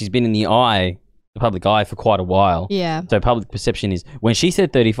 and she's been in the public eye for quite a while. Yeah. So public perception is, when she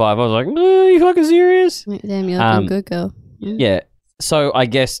said 35, I was like, are you fucking serious? Damn, you're looking good, girl. Yeah. So I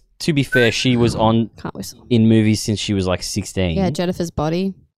guess, to be fair, she was Can't whistle. in movies since she was like 16. Yeah, Jennifer's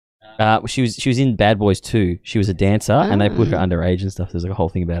Body. She was in Bad Boys 2. She was a dancer, and they put her underage and stuff. There's like a whole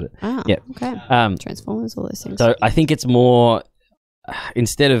thing about it. Ah, yeah. okay. Transformers, all those things. So I think it's more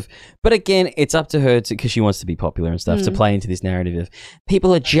but again, it's up to her because she wants to be popular and stuff, to play into this narrative of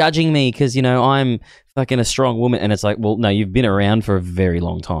people are judging me because, I'm fucking a strong woman. And it's like, well, no, you've been around for a very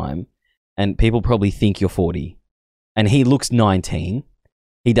long time and people probably think you're 40 and he looks 19.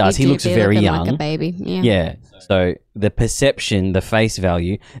 He does. He looks very young. Like a baby. Yeah. Yeah. So the perception, the face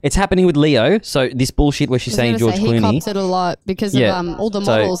value, it's happening with Leo. So this bullshit where she's saying George Clooney. He copped it a lot because of all the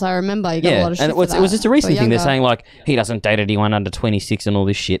models. I remember you got a lot of shit and for it was just a recent thing. They're younger. saying like he doesn't date anyone under 26 and all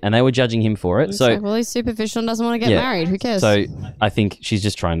this shit, and they were judging him for it. It's So like, well, he's superficial and doesn't want to get married. Who cares? So I think she's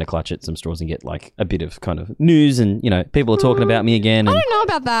just trying to clutch at some straws and get like a bit of kind of news, and people are talking about me again. I And, don't know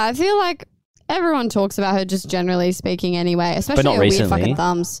about that. I feel like everyone talks about her just generally speaking anyway, especially not her weird recently. fucking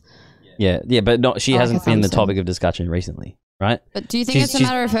thumbs. yeah, but she I like hasn't her been the thumbs, topic of discussion recently, right? But do you think it's a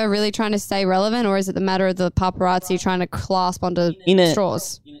matter of her really trying to stay relevant, or is it the matter of the paparazzi trying to clasp onto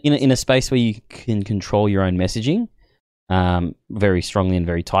straws? In a space where you can control your own messaging very strongly and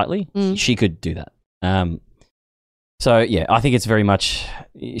very tightly, she could do that. So yeah, I think it's very much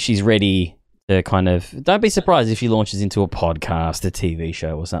she's ready to kind of. Don't be surprised if she launches into a podcast, a TV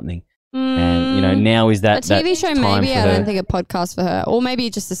show, or something. And now is that a TV show? time Maybe for I her. don't think a podcast for her, or maybe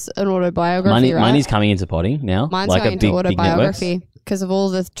just an autobiography. Right? Money's coming into potting now. Mine's like going a big, into big networks. autobiography because of all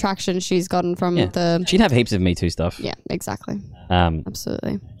the traction she's gotten from the. She'd have heaps of Me Too stuff. Yeah, exactly.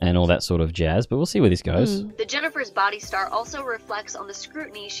 Absolutely. And all that sort of jazz. But we'll see where this goes. The Jennifer's Body star also reflects on the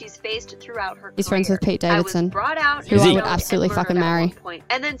scrutiny she's faced throughout her He's career. friends with Pete Davidson, I was brought out who I would stoned absolutely and fucking murdered at marry. one point.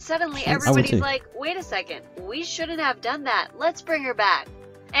 And then suddenly I would everybody's too. like, wait a second, we shouldn't have done that. Let's bring her back.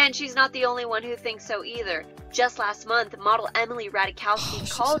 And she's not the only one who thinks so either. Just last month, model Emily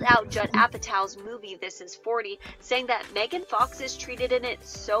Ratajkowski called out Judd Apatow's movie This Is 40, saying that Megan Fox is treated in it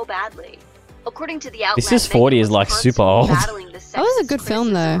so badly. According to the outlet, This Is 40 is like super old. That was a good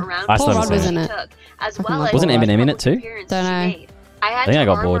film though. I Paul still Rudd haven't was seen in it. it. As well as Wasn't Eminem in it too? Don't know. I think I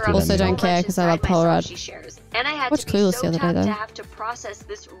got bored with Also, that. don't care because I love Paul Rudd. And I had Watched to be Clueless so the other day tough to though. have to process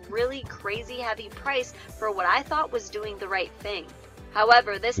this really crazy heavy price for what I thought was doing the right thing.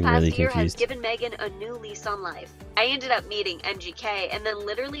 However, this I'm past really year has confused. given Megan a new lease on life. I ended up meeting MGK, and then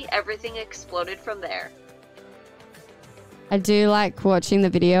literally everything exploded from there. I do like watching the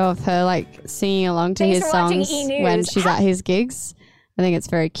video of her like singing along to Thanks his for watching songs E! News. when she's at his gigs. I think it's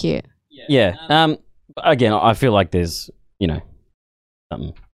very cute. Yeah. Again, I feel like there's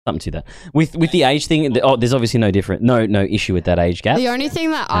something to that with the age thing. There's obviously no issue with that age gap. The only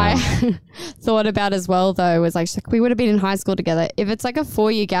thing that I thought about as well though was like we would have been in high school together. If it's like a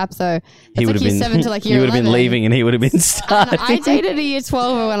 4-year gap though, He it's would like have year been 7 to like year you would have 11. been leaving, and he would have been starting. I dated a year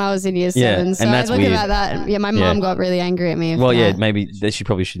 12 when I was in year 7, Yeah, so and I that's look weird. about that. Yeah, my mom got really angry at me. Well, for yeah, that. maybe she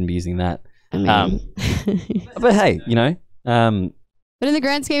probably shouldn't be using that. I mean. But hey, But in the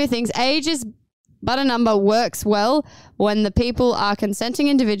grand scheme of things, age is but a number. Works well when the people are consenting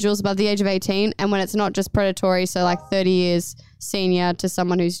individuals above the age of 18 and when it's not just predatory, so like 30 years senior to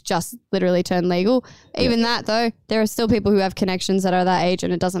someone who's just literally turned legal. Even that though, there are still people who have connections that are that age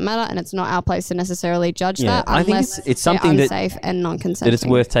and it doesn't matter, and it's not our place to necessarily judge that I think unless it's something they're that unsafe and non-consenting. that it's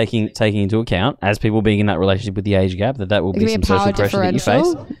worth taking into account as people being in that relationship with the age gap. That will It be can some be a power social pressure that you face.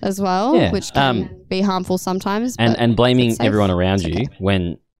 differential as well, Yeah, which can be harmful sometimes. but and blaming it's safe. everyone around you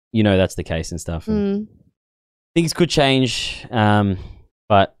when that's the case and stuff. And things could change,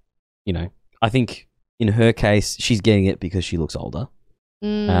 but I think in her case, she's getting it because she looks older,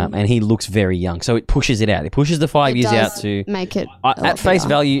 and he looks very young. So it pushes it out. It pushes the 5 years out to make it at face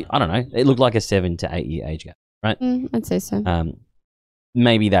value. I don't know. It looked like a 7 to 8 year age gap, right? I'd say so.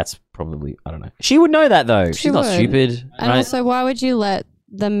 Maybe that's probably, I don't know. She would know that though. She's not would. stupid, And right? also, why would you let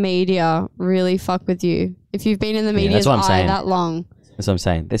the media really fuck with you if you've been in the media's that's what I'm eye saying. that long? That's what I'm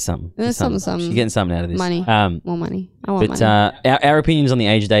saying. There's something. There's something. She's getting something out of this. Money. More money. I want money. Our opinions on the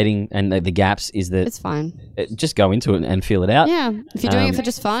age dating and the gaps is that it's fine. Just go into it and feel it out. Yeah. If you're doing it for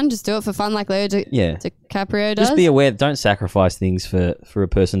just fun, just do it for fun, like Leo DiCaprio does. Just be aware. Don't sacrifice things for a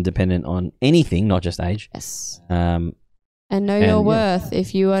person dependent on anything, not just age. Yes. And know your worth.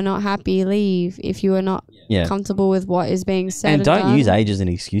 If you are not happy, leave. If you are not comfortable with what is being said, and don't use age as an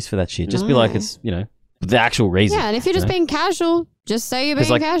excuse for that shit. Just be like, it's the actual reason. Yeah, and if you're just being casual, just say you're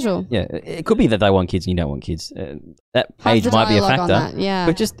being casual. Yeah, it could be that they want kids and you don't want kids. That age might be a factor.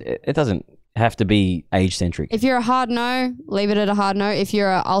 But just it doesn't have to be age centric. If you're a hard no, leave it at a hard no. If you're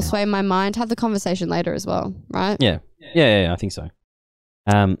a I'll sway my mind, have the conversation later as well, right? Yeah, I think so.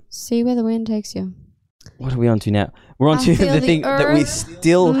 See where the wind takes you. What are we on to now? We're on to the thing that we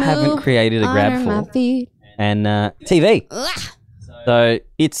still haven't created a grab for, and TV. So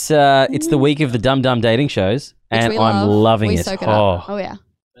it's the week of the Dum Dum dating shows, and I'm loving it. Oh yeah.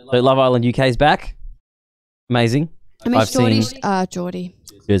 So Love Island UK is back. Amazing. I mean, Geordie.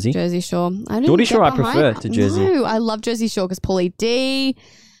 Jersey Shore. Geordie Shore I prefer to Jersey. No, I love Jersey Shore because Paulie D,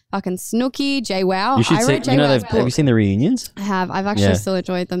 fucking Snooki, Jay Wow. You should see. Have you seen the reunions? I have. I've actually still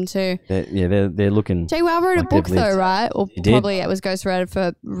enjoyed them too. They're looking. Jay Wow wrote a book though, right? Or probably it was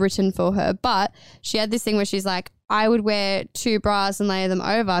written for her. But she had this thing where she's like, I would wear 2 bras and layer them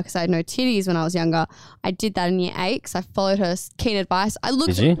over because I had no titties when I was younger. I did that in year 8 because I followed her keen advice. I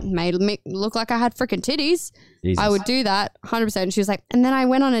made me look like I had freaking titties. Jesus. I would do that 100%. And she was like, and then I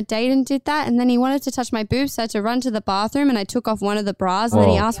went on a date and did that. And then he wanted to touch my boobs. So I had to run to the bathroom and I took off one of the bras. And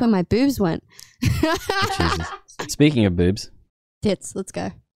then he asked where my boobs went. Jesus. Speaking of boobs. Tits. Let's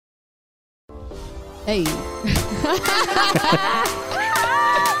go. Hey.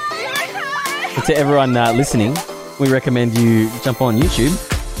 To everyone listening, we recommend you jump on YouTube,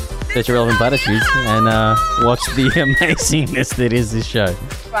 search Irrelevant Platitudes, and watch the amazingness that is this show.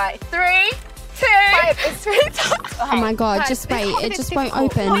 Right, 3, 2, 5, it's 3 times. Oh my god, just wait, it just won't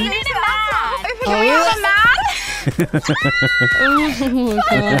open. Oh, you need a man. Open your man.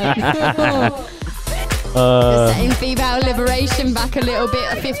 Oh god. Setting female liberation back a little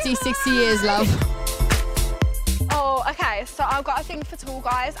bit, 50, 60 years, love. Oh, okay. So I've got a thing for tall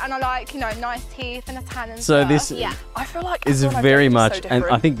guys, and I like, nice teeth and a tan and so stuff. this I feel like is very much, and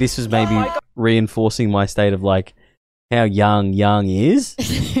I think this was maybe reinforcing my state of like how young is,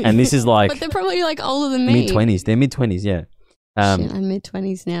 and this is like. But they're probably like older than me. Mid-20s. They're mid-20s, yeah. Shit, I'm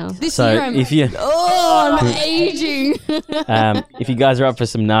mid-20s now. This so year I'm aging. If you guys are up for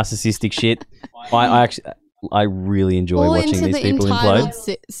some narcissistic shit, I really enjoy watching these people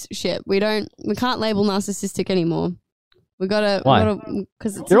implode. Shit, we can't label narcissistic anymore. We gotta. Why?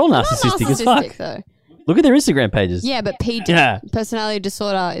 Because they're all narcissistic as fuck. Though. Look at their Instagram pages. Yeah, but personality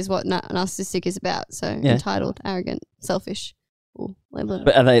disorder is what narcissistic is about. So entitled, arrogant, selfish.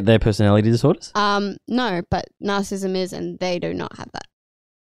 But are they personality disorders? No, but narcissism is, and they do not have that.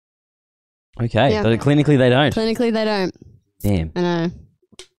 Okay, but clinically they don't. Clinically they don't. Damn. I know.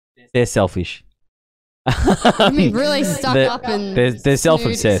 They're selfish. I mean, really stuck up and they're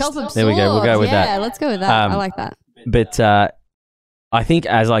self-obsessed. There we go. We'll go with that. Yeah, let's go with that. I like that. But I think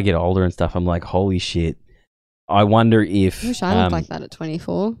as I get older and stuff, I'm like, holy shit. I wonder if I wish I looked like that at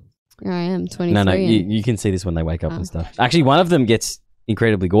 24. Here I am, 23. No, you can see this when they wake up and stuff. Actually, one of them gets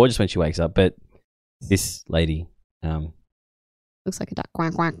incredibly gorgeous when she wakes up, but this lady looks like a duck.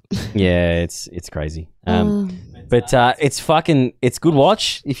 Quack quack. Yeah, it's crazy. But it's good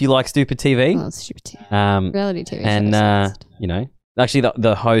watch if you like stupid TV. Oh, stupid TV. Reality TV. And actually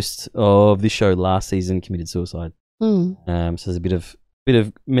the host of this show last season committed suicide. So there's a bit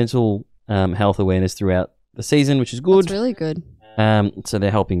of mental health awareness throughout the season, which is good. That's really good. So they're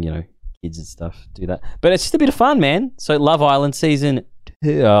helping, kids and stuff do that. But it's just a bit of fun, man. So Love Island season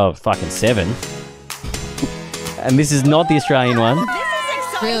 7. And this is not the Australian one.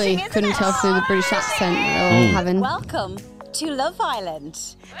 Really couldn't tell through the British accent they were having. Welcome to Love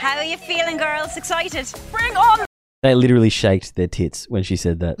Island. How are you feeling, girls? Excited? Bring on! They literally shaked their tits when she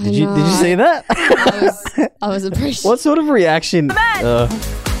said that. Did you see that? I was appreciative. What sort of reaction?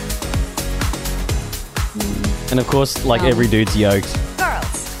 And of course, like every dude's yoked.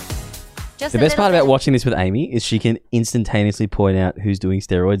 Girls. The best part about watching this with Amy is she can instantaneously point out who's doing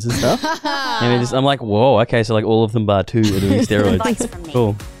steroids and stuff. And I'm like, whoa, okay, so like all of them bar 2 are doing steroids.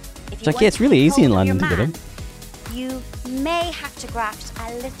 Cool. It's like, it's really easy in London to get them. You may have to graft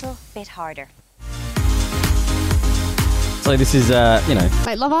a little bit harder. So this is,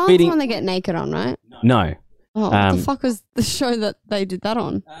 Wait, Love Island's the one they get naked on, right? No. Oh, what the fuck was the show that they did that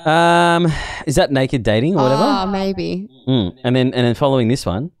on? Is that Naked Dating or whatever? Oh, maybe. And then following this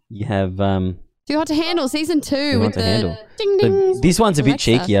one, you have Too Hot to Handle season 2 Too with Hot to the Handle. ding ding. This one's a bit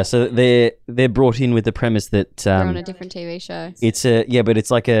Alexa. cheekier. So they're brought in with the premise that They're on a different TV show. it's but it's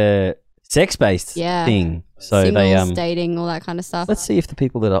like a sex-based Yeah. thing. So Singles, they dating, all that kind of stuff. let's see if the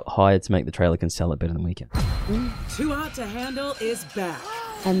people that are hired to make the trailer can sell it better than we can. Too Hot to Handle is back.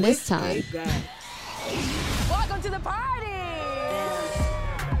 And this time, Welcome to the party!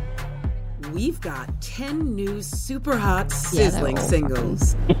 We've got 10 new super hot sizzling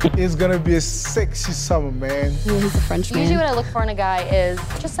singles. It's gonna be a sexy summer, man. he's a Frenchman. Usually what I look for in a guy is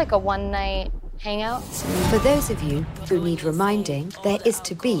just like a one-night hangout. For those of you who need reminding, there is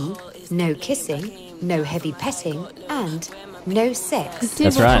to be no kissing, no heavy petting, and no sex. We did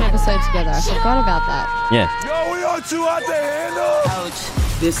watch an episode together. I forgot about that. Yeah. Yo, we are Too Hot to Handle.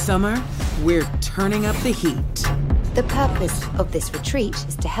 This summer, we're turning up the heat. The purpose of this retreat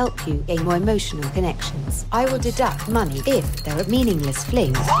is to help you gain more emotional connections. I will deduct money if there are meaningless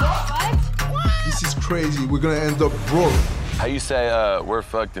flings. This is crazy. We're gonna end up broke. How you say we're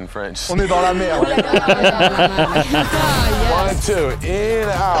fucked in French? On est dans la merde. 1, 2, in,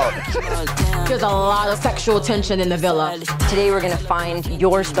 out. There's a lot of sexual tension in the villa. Today we're gonna find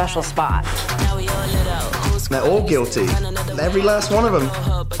your special spot. They're all guilty. Every last one of them.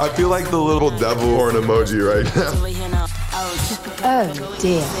 I feel like the little devil or an emoji right now. Oh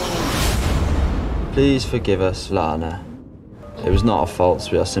dear. Please forgive us, Lana. It was not our faults.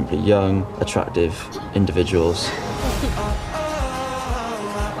 We are simply young, attractive individuals.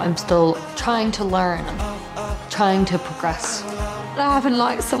 I'm still trying to learn, trying to progress. I haven't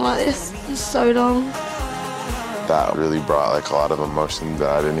liked something like this in so long. That really brought like a lot of emotions that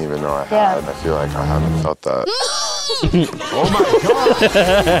I didn't even know I had. I feel like I haven't felt that. Oh my god!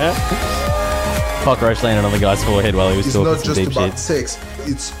 Cockroach landed on the guy's forehead while he was It's talking not some just deep about shit. sex.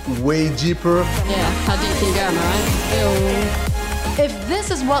 It's way deeper. Yeah, how deep can you go, am I right? If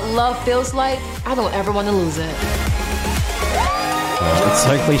this is what love feels like, I don't ever want to lose it. It's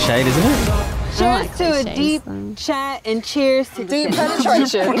so cliched, isn't it? Cheers to a deep chat and cheers to deep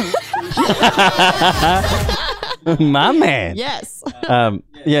penetration. My man. Yes.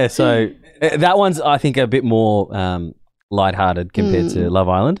 Yeah, so that one's, I think, a bit more lighthearted compared to Love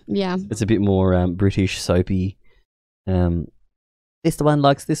Island. Yeah. It's a bit more British, soapy. This one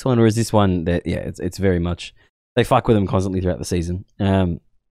likes this one, whereas this one, it's very much, they fuck with them constantly throughout the season.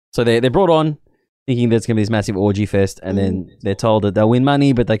 So they're brought on thinking there's going to be this massive orgy fest, and then they're told that they'll win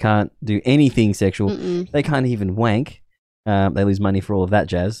money, but they can't do anything sexual. They can't even wank. They lose money for all of that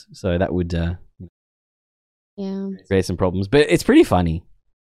jazz. So that would create some problems. But it's pretty funny.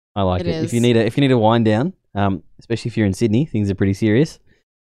 I like it. If you need a wind down, especially if you're in Sydney, things are pretty serious.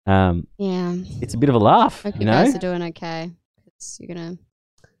 Yeah. It's a bit of a laugh, Hope you you know? guys are doing okay. Because you're going to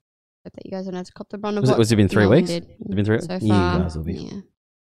hope that you guys don't have to cop the brunt of Was it been 3 Melbourne weeks? did Has it been 3 so You far. guys will be.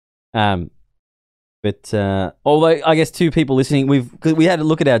 But although I guess two people listening, we had to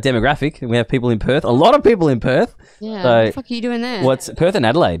look at our demographic, and we have people in Perth. A lot of people in Perth. Yeah. So What the fuck are you doing there? What's Perth and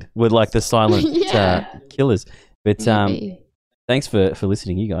Adelaide were like the silent killers. But thanks for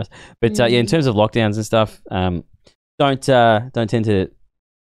listening, you guys. But yeah, in terms of lockdowns and stuff, don't tend to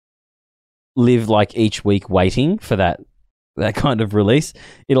live like each week waiting for that kind of release.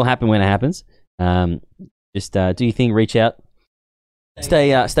 It'll happen when it happens. Just do your thing, reach out.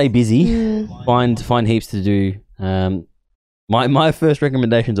 Stay busy. Find heaps to do. My first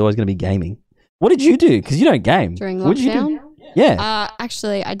recommendation is always going to be gaming. What did you do? Because you don't game. During What did you lockdown? do? Yeah.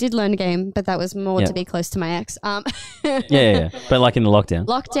 Actually, I did learn a game, but that was more Yeah. to be close to my ex. Yeah. But like in the lockdown.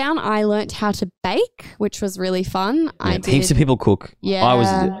 Lockdown, I learnt how to bake, which was really fun. I did Heaps of people cook. Yeah. I was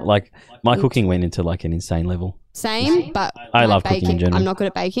like, my cooking went into like an insane level. Same, but I my love cooking in general. I'm not good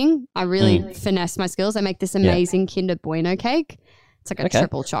at baking. I really finesse my skills. I make this amazing Kinder Bueno cake. It's like a Okay,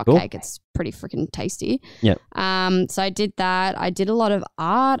 triple choc cool. cake. It's pretty freaking tasty. Yep. So I did that. I did a lot of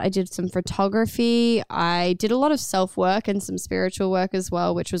art. I did some photography. I did a lot of self work and some spiritual work as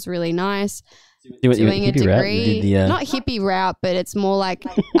well, which was really nice. You went Doing a hippie route? degree, You did the, not hippie route, but it's more like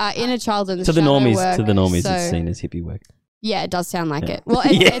inner child and to the shadow normies, work. it's So- seen as hippie work. yeah, it does sound like Yeah. it. Well,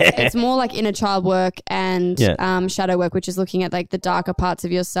 it's more like inner child work and Yeah. shadow work, which is looking at like the darker parts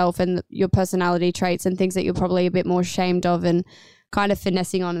of yourself and your personality traits and things that you're probably a bit more ashamed of, and kind of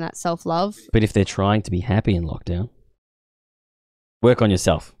finessing on that self-love. But if they're trying to be happy in lockdown, work on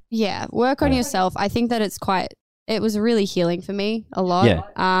yourself. Yeah, work on yourself. I think that it was really healing for me a lot. Yeah.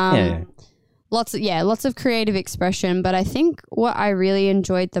 Yeah. Lots of creative expression, but I think what I really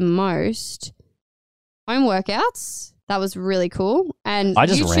enjoyed the most, home workouts. That was really cool. And I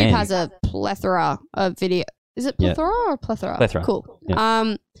just YouTube ran. has a plethora of video. Is it Yeah. plethora or plethora? Plethora. Cool.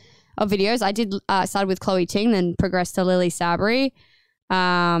 Yeah. Of videos. I did started with Chloe Ting, then progressed to Lily Sabri.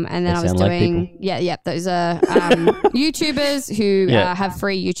 And then I was sound like doing, people. those are YouTubers who Yeah. have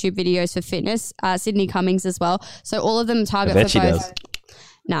free YouTube videos for fitness. Sydney Cummings as well. So all of them target I bet for she both. does.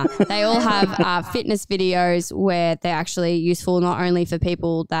 Nah, they all have fitness videos where they're actually useful not only for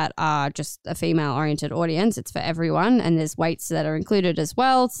people that are just a female-oriented audience, it's for everyone, and there's weights that are included as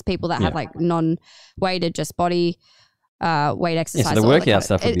well. It's people that have like non-weighted, just body weight exercise. Yeah, so the all that workout kind of-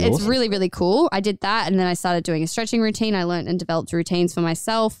 stuff would be It's awesome. really, really cool. I did that, and then I started doing a stretching routine. I learned and developed routines for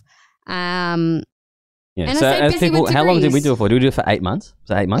myself. Yeah. And I So stayed as busy people, with how long did we degrees. do it for? Did we do it for 8 months?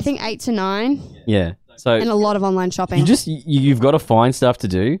 Was it 8 I months? think 8 to 9, Yeah. So and a lot of online shopping. you've got to find stuff to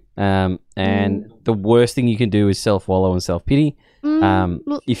do. And the worst thing you can do is self-wallow and self-pity.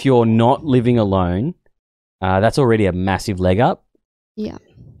 If you're not living alone, that's already a massive leg up. Yeah.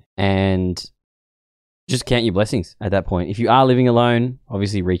 And just count your blessings at that point. If you are living alone,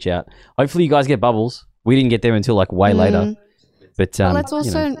 obviously reach out. Hopefully you guys get bubbles. We didn't get them until like way later. But let's you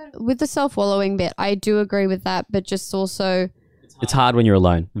also, know, with the self-wallowing bit, I do agree with that, but just also... it's hard when you're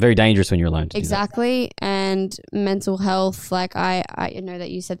alone. Very dangerous when you're alone. To do that. Exactly. And mental health, like I know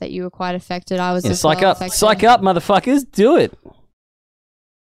that you said that you were quite affected. I was Yeah, as psych well up. affected. Psych up, motherfuckers. Do it.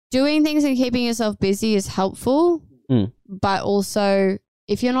 Doing things and keeping yourself busy is helpful, but also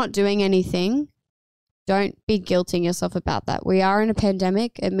if you're not doing anything, don't be guilting yourself about that. We are in a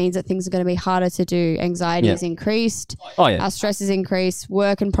pandemic. It means that things are going to be harder to do. Anxiety is increased. Oh, yeah. Our stress is increased.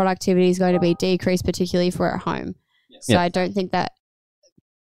 Work and productivity is going to be decreased, particularly if we're at home. So Yeah. I don't think that,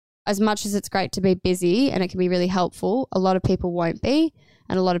 as much as it's great to be busy and it can be really helpful, a lot of people won't be.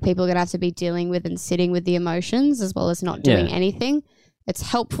 And a lot of people are going to have to be dealing with and sitting with the emotions as well as not doing Yeah. anything. It's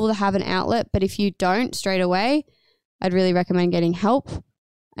helpful to have an outlet, but if you don't straight away, I'd really recommend getting help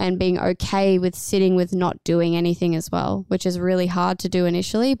and being okay with sitting with not doing anything as well, which is really hard to do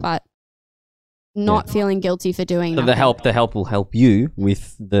initially, but not feeling guilty for doing So nothing. the help will help you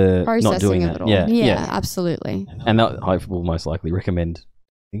with the Processing not doing of that. it all. Yeah, Yeah, absolutely. And that I will most likely recommend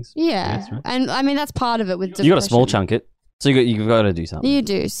things. Yeah. Yes, right? And I mean, that's part of it with depression. You got to small chunk it, so you've got to do something. You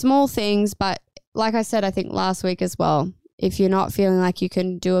do. Small things, but like I said, I think last week as well, if you're not feeling like you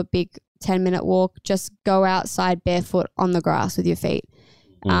can do a big 10-minute walk, just go outside barefoot on the grass with your feet.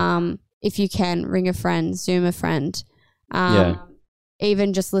 If you can, ring a friend, Zoom a friend.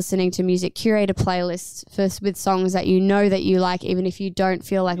 Even just listening to music, curate a playlist with songs that you know that you like, even if you don't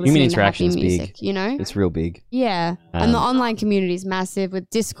feel like Human listening to interaction happy is music, big. you know? It's real big. Yeah. And the online community is massive with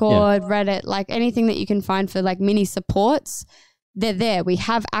Discord, Reddit, like anything that you can find for like mini supports. They're there. We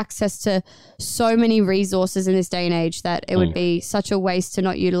have access to so many resources in this day and age that it would be such a waste to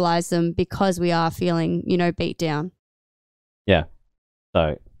not utilize them because we are feeling, beat down. Yeah.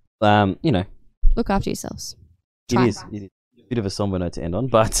 So, Look after yourselves. it is a bit of a somber note to end on,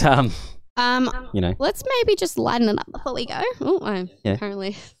 but Let's maybe just lighten it up before we go. Oh, I'm Yeah.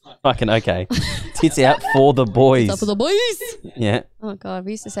 currently fucking okay. Tits out for the boys. up for the boys. Yeah. Oh god,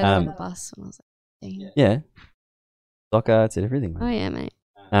 we used to say that on the bus when I was like 15. Yeah. Soccer, it's everything, Oh man. yeah,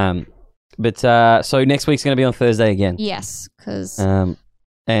 mate. But so next week's going to be on Thursday again. Yes, because And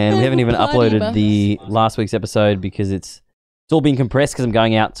we haven't even Bloody uploaded bus. the last week's episode because it's all been compressed because I'm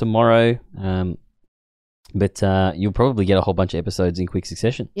going out tomorrow. But you'll probably get a whole bunch of episodes in quick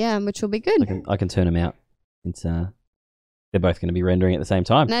succession. yeah, which will be good. I can turn them out. It's they're both going to be rendering at the same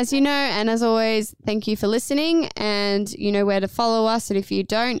time. And as you know, and as always, thank you for listening. And you know where to follow us. And if you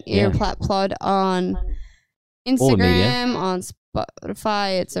don't, Earplatplod on All the media. Instagram, on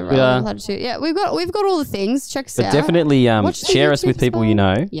Spotify. It's a relevant platitude. Yeah, we've got all the things. Check us But out. definitely Watch the share us YouTube with people as you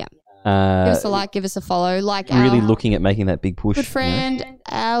well. know. Yeah. Give us a like, give us a follow. Like Really our looking at making that big push. good friend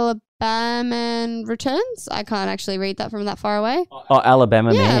Alabama Returns. I can't actually read that from that far away. Oh,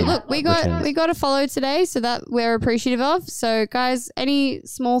 Alabama Yeah, man. look, we got a follow today, so that we're appreciative of. So, guys, any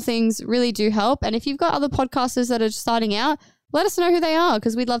small things really do help. And if you've got other podcasters that are starting out, let us know who they are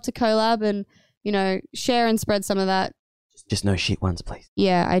because we'd love to collab and share and spread some of that. Just no shit ones, please.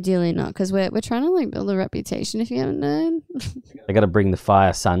 Yeah, ideally not because we're trying to build a reputation. If you haven't known, I got to bring the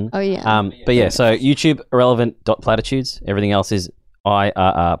fire, son. Oh, yeah. But yeah, so YouTube irrelevant.platitudes. Everything else is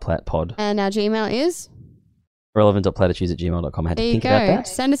IRR-platpod. and our Gmail is. Irrelevant.platitudes@gmail.com. I had to There you think about go. that.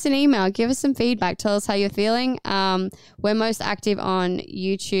 Send us an email. Give us some feedback. Tell us how you're feeling. We're most active on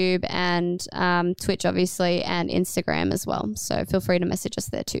YouTube and Twitch, obviously, and Instagram as well. So feel free to message us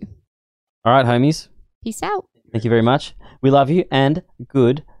there too. All right, homies. Peace out. Thank you very much. We love you and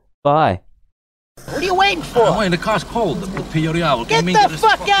goodbye. What are you waiting for? I'm waiting. The car's cold. Get the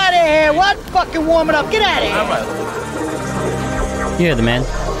fuck out of here! What? Fucking warm it up. Get out of here! All right. You heard the man.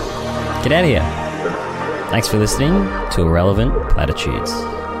 Get out of here. Thanks for listening to Irrelevant Platitudes.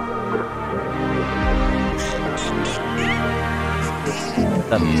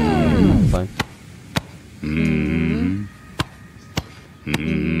 Fine. Bye.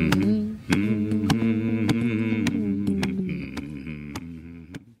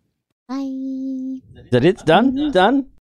 Is that it? Done? Done?